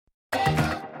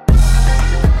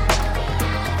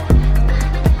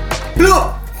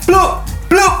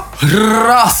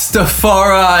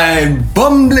Rastafari,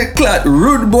 bumbleclat,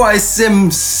 rude boy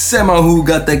Sim Sema who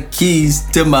got the keys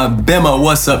to my bema.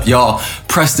 What's up, y'all?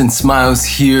 Preston Smiles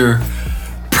here,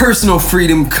 personal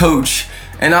freedom coach,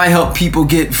 and I help people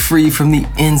get free from the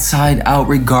inside out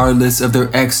regardless of their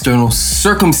external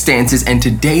circumstances. And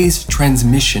today's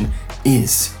transmission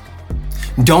is: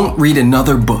 don't read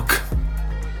another book.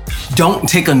 Don't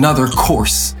take another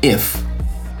course if.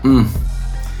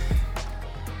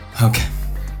 Okay.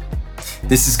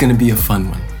 This is gonna be a fun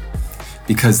one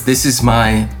because this is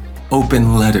my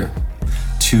open letter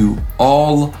to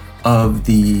all of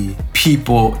the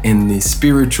people in the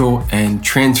spiritual and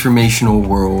transformational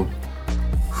world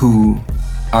who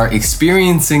are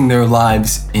experiencing their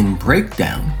lives in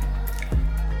breakdown,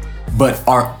 but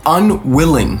are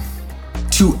unwilling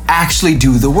to actually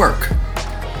do the work.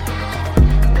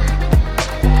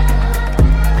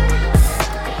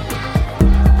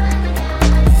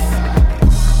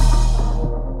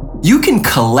 You can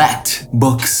collect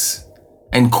books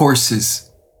and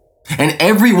courses, and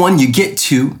every one you get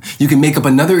to, you can make up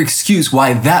another excuse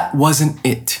why that wasn't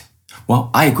it.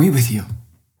 Well, I agree with you.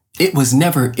 It was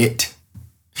never it.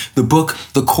 The book,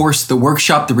 the course, the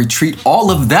workshop, the retreat,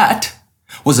 all of that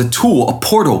was a tool, a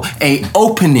portal, a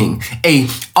opening, a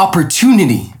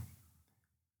opportunity.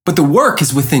 But the work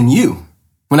is within you.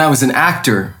 When I was an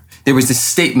actor, there was this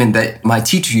statement that my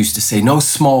teacher used to say, no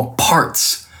small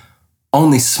parts,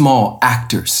 only small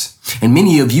actors. And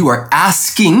many of you are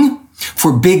asking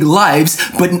for big lives,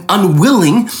 but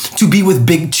unwilling to be with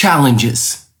big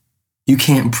challenges. You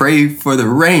can't pray for the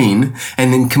rain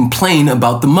and then complain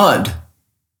about the mud.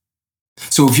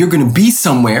 So if you're going to be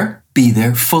somewhere, be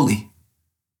there fully.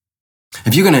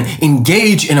 If you're going to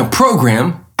engage in a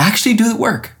program, actually do the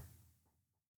work.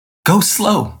 Go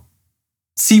slow.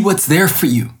 See what's there for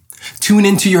you. Tune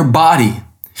into your body.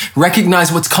 Recognize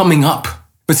what's coming up.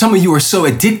 But some of you are so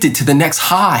addicted to the next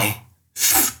high.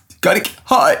 Gotta get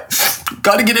high.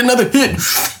 Gotta get another hit.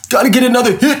 Gotta get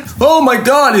another hit. Oh my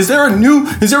God, is there a new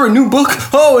book?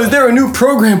 Oh, is there a new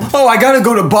program? Oh, I gotta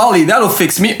go to Bali. That'll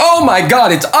fix me. Oh my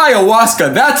God, it's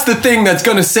ayahuasca. That's the thing that's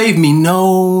gonna save me.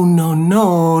 No.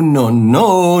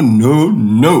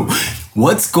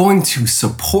 What's going to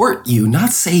support you, not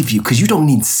save you, because you don't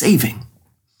need saving,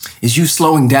 is you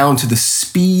slowing down to the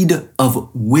speed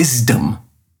of wisdom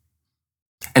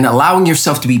and allowing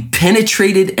yourself to be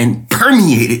penetrated and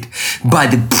permeated by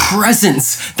the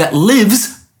presence that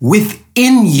lives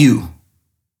within you.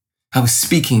 I was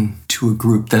speaking to a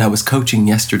group that I was coaching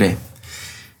yesterday,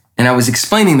 and I was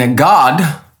explaining that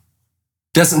God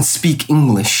doesn't speak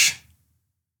English.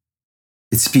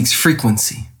 It speaks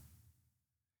frequency.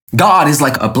 God is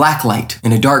like a black light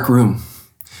in a dark room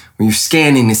where you're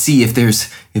scanning to see if there's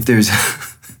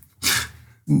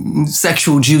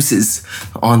sexual juices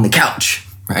on the couch.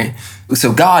 Right?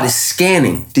 So God is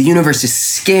scanning. The universe is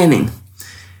scanning.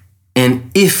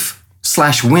 And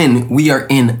if/when we are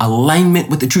in alignment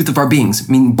with the truth of our beings,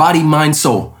 I mean body, mind,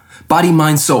 soul. Body,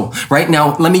 mind, soul. Right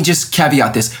now, let me just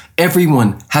caveat this.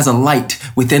 Everyone has a light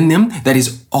within them that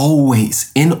is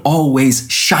always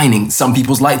shining. Some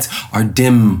people's lights are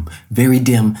dim,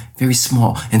 very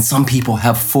small. And some people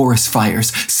have forest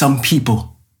fires. Some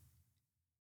people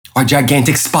are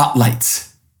gigantic spotlights.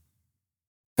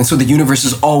 And so the universe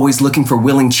is always looking for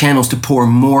willing channels to pour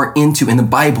more into. In the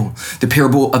Bible, the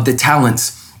parable of the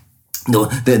talents,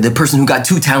 the person who got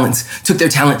 2 talents took their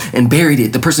talent and buried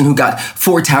it. The person who got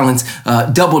 4 talents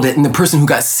doubled it. And the person who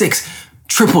got 6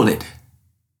 tripled it.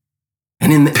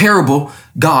 And in the parable,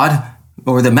 God,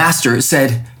 or the master,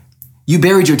 said, you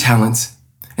buried your talents,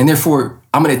 and therefore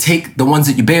I'm going to take the ones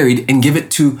that you buried and give it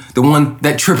to the one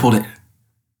that tripled it.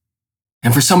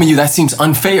 And for some of you, that seems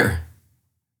unfair.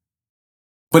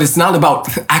 But it's not about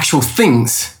actual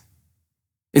things.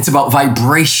 It's about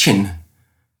vibration.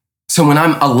 So when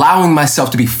I'm allowing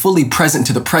myself to be fully present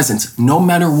to the presence, no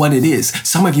matter what it is,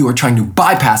 some of you are trying to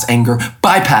bypass anger,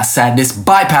 bypass sadness,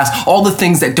 bypass all the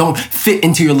things that don't fit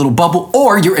into your little bubble,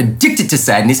 or you're addicted to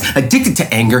sadness, addicted to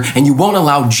anger, and you won't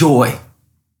allow joy.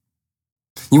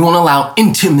 You won't allow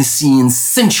intimacy and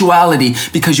sensuality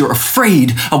because you're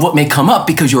afraid of what may come up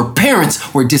because your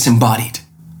parents were disembodied.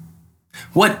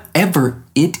 Whatever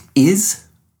it is,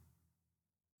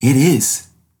 it is.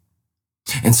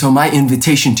 And so my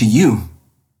invitation to you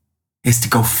is to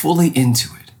go fully into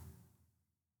it.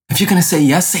 If you're going to say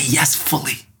yes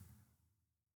fully.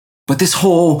 But this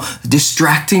whole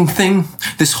distracting thing,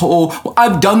 this whole, well,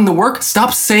 I've done the work,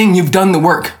 stop saying you've done the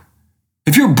work.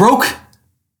 If you're broke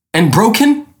and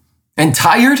broken and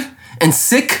tired and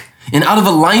sick and out of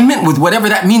alignment with whatever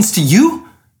that means to you,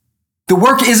 the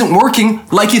work isn't working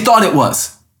like you thought it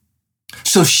was.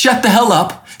 So shut the hell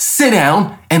up, sit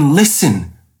down and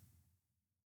listen.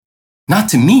 Not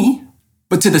to me,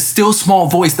 but to the still small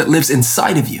voice that lives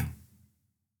inside of you.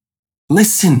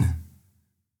 Listen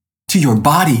to your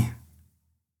body.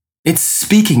 It's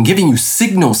speaking, giving you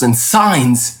signals and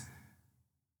signs.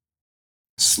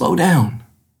 Slow down.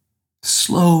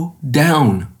 Slow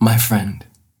down, my friend.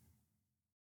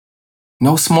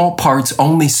 No small parts,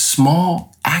 only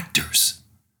small actors.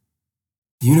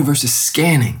 The universe is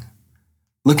scanning,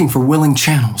 looking for willing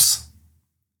channels.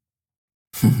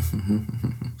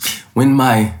 When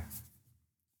my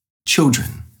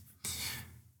children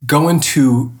go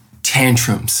into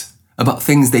tantrums about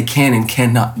things they can and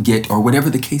cannot get, or whatever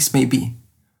the case may be,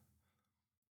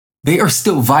 they are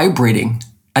still vibrating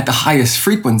at the highest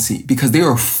frequency because they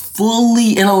are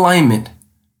fully in alignment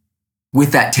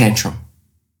with that tantrum.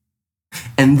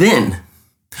 And then,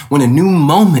 when a new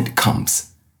moment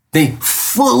comes, they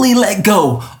fully let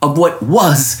go of what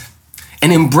was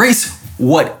and embrace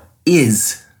what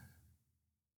is.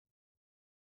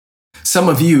 Some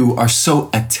of you are so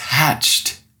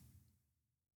attached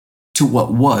to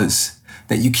what was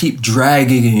that you keep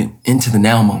dragging it into the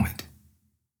now moment.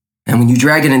 And when you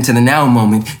drag it into the now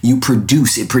moment, it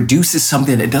produces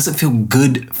something that doesn't feel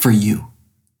good for you.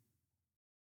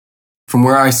 From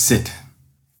where I sit,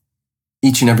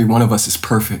 each and every one of us is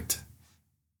perfect,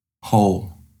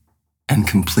 whole, and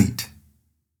complete.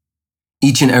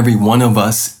 Each and every one of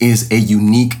us is a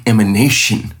unique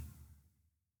emanation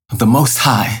of the Most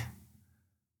High.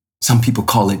 Some people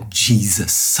call it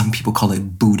Jesus. Some people call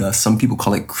it Buddha. Some people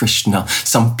call it Krishna.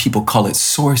 Some people call it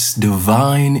Source,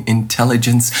 Divine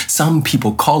Intelligence. Some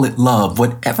people call it love.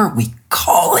 Whatever we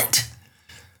call it,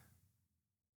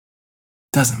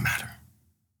 doesn't matter.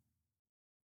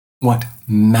 What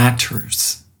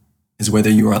matters is whether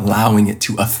you're allowing it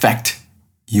to affect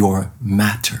your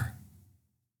matter.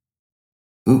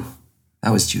 Ooh,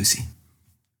 that was juicy.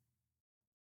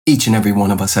 Each and every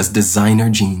one of us has designer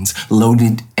genes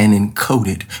loaded and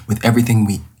encoded with everything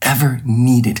we ever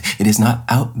needed. It is not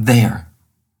out there.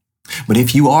 But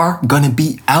if you are going to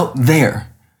be out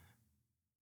there,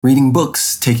 reading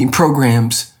books, taking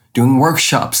programs, doing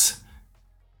workshops,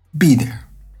 be there.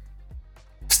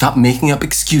 Stop making up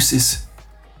excuses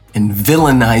and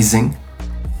villainizing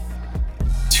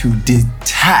to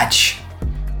detach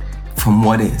from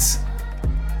what is.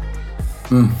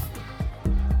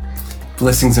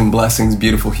 Blessings and blessings,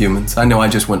 beautiful humans. I know I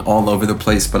just went all over the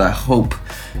place, but I hope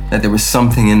that there was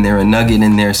something in there, a nugget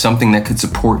in there, something that could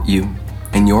support you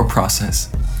in your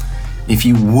process. If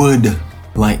you would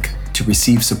like to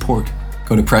receive support,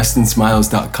 go to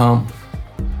PrestonSmiles.com.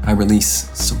 I release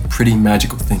some pretty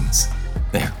magical things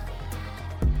there.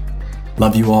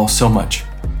 Love you all so much.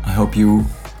 I hope you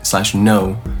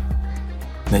 /know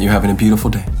that you're having a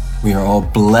beautiful day. We are all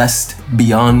blessed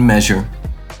beyond measure.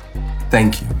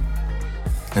 Thank you.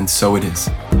 And so it is.